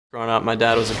Growing up, my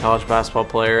dad was a college basketball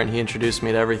player and he introduced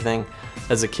me to everything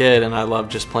as a kid, and I loved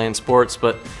just playing sports,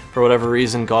 but for whatever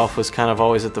reason golf was kind of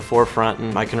always at the forefront.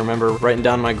 And I can remember writing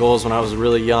down my goals when I was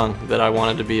really young that I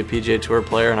wanted to be a PGA Tour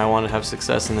player and I wanted to have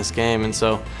success in this game. And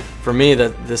so for me,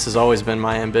 this has always been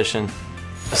my ambition.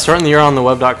 Starting the year on the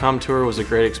Web.com tour was a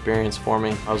great experience for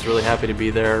me. I was really happy to be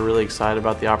there, really excited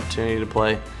about the opportunity to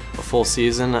play a full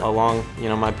season along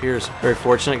my peers. Very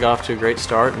fortunate, got off to a great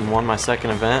start and won my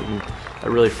second event, and that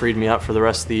really freed me up for the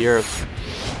rest of the year.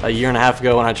 A year and a half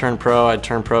ago when I turned pro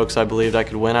because I believed I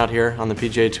could win out here on the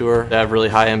PGA Tour. I have really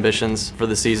high ambitions for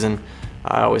the season.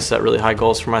 I always set really high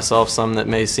goals for myself, some that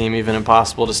may seem even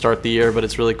impossible to start the year, but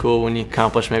it's really cool when you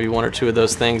accomplish maybe one or two of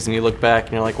those things and you look back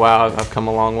and you're like, wow, I've come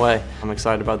a long way. I'm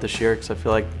excited about this year because I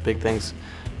feel like big things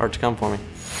are to come for me.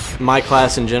 My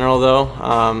class in general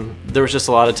though, there was just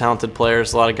a lot of talented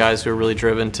players, a lot of guys who were really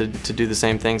driven to do the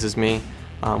same things as me.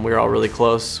 We were all really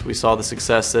close. We saw the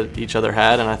success that each other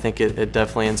had, and I think it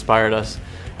definitely inspired us.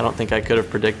 I don't think I could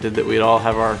have predicted that we'd all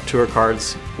have our tour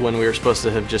cards when we were supposed to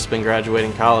have just been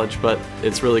graduating college, but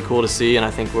it's really cool to see, and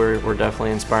I think we're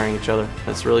definitely inspiring each other.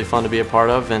 It's really fun to be a part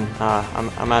of, and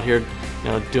I'm out here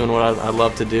doing what I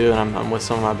love to do, and I'm with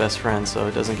some of my best friends, so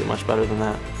it doesn't get much better than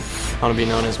that. I want to be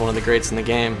known as one of the greats in the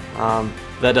game.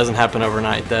 That doesn't happen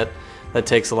overnight. That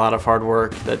takes a lot of hard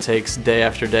work. That takes day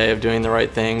after day of doing the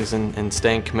right things and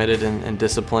staying committed and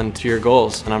disciplined to your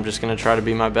goals. And I'm just going to try to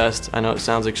be my best. I know it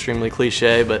sounds extremely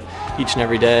cliche, but each and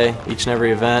every day, each and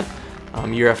every event,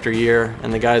 year after year,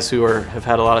 and the guys who have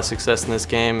had a lot of success in this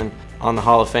game and on the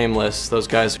Hall of Fame list, those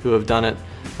guys who have done it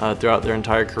throughout their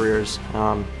entire careers.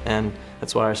 And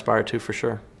that's what I aspire to for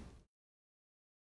sure.